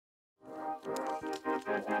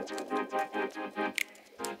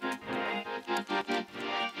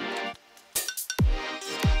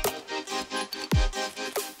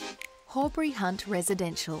Horbury Hunt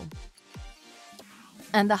Residential.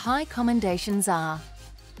 And the high commendations are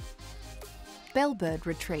Bellbird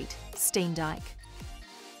Retreat, Steendyke.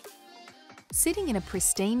 Sitting in a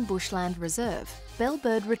pristine bushland reserve,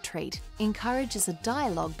 Bellbird Retreat encourages a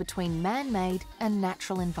dialogue between man-made and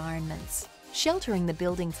natural environments. Sheltering the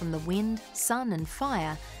building from the wind, sun and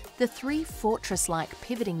fire, the three fortress-like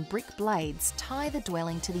pivoting brick blades tie the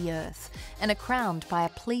dwelling to the earth and are crowned by a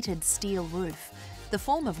pleated steel roof, the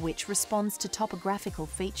form of which responds to topographical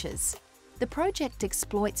features. The project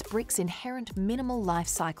exploits brick's inherent minimal life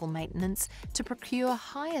cycle maintenance to procure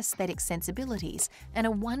high aesthetic sensibilities and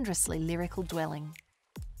a wondrously lyrical dwelling.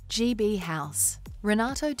 GB House,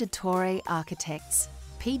 Renato de Torre Architects,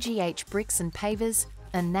 PGH Bricks and Pavers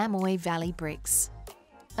and Namoy Valley Bricks.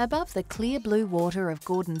 Above the clear blue water of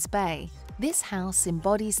Gordons Bay, this house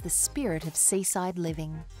embodies the spirit of seaside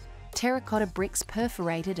living. Terracotta bricks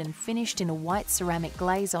perforated and finished in a white ceramic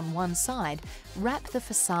glaze on one side wrap the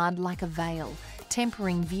facade like a veil,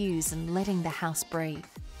 tempering views and letting the house breathe.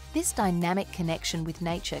 This dynamic connection with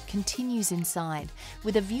nature continues inside,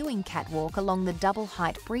 with a viewing catwalk along the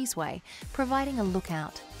double-height breezeway, providing a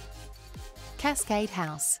lookout. Cascade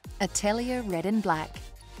House, Atelier Red and Black.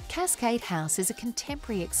 Cascade House is a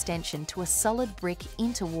contemporary extension to a solid brick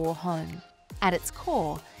interwar home. At its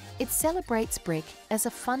core, it celebrates brick as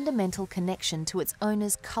a fundamental connection to its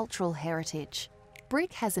owner's cultural heritage.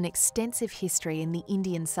 Brick has an extensive history in the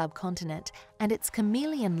Indian subcontinent, and its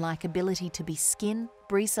chameleon-like ability to be skin,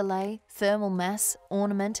 brise-soleil, thermal mass,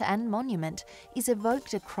 ornament and monument is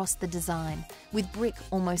evoked across the design, with brick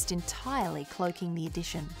almost entirely cloaking the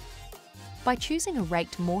addition. By choosing a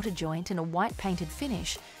raked mortar joint and a white painted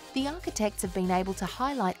finish, the architects have been able to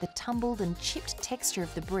highlight the tumbled and chipped texture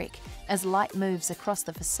of the brick as light moves across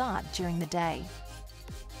the facade during the day.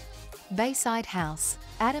 Bayside House,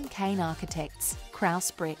 Adam Kane Architects, Kraus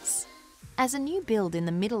Bricks. As a new build in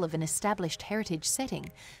the middle of an established heritage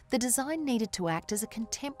setting, the design needed to act as a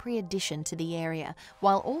contemporary addition to the area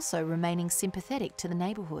while also remaining sympathetic to the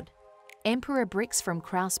neighbourhood. Emperor bricks from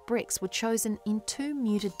Kraus Bricks were chosen in two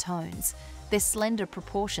muted tones, their slender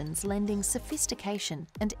proportions lending sophistication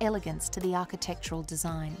and elegance to the architectural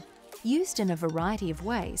design. Used in a variety of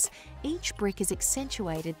ways, each brick is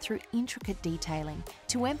accentuated through intricate detailing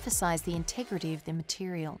to emphasise the integrity of the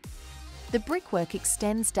material. The brickwork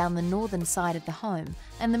extends down the northern side of the home,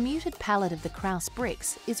 and the muted palette of the Kraus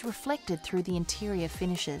bricks is reflected through the interior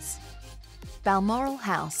finishes. Balmoral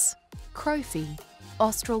House, Crowfee,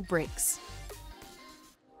 Austral Bricks.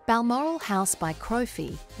 Balmoral House by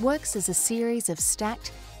Crowfee works as a series of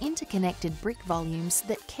stacked, interconnected brick volumes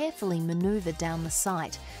that carefully manoeuvre down the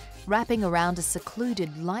site, wrapping around a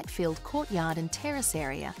secluded light-filled courtyard and terrace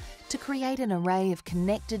area to create an array of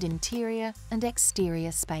connected interior and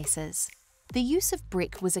exterior spaces. The use of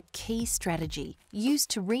brick was a key strategy used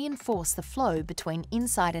to reinforce the flow between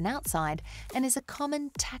inside and outside, and is a common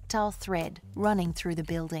tactile thread running through the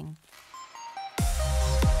building.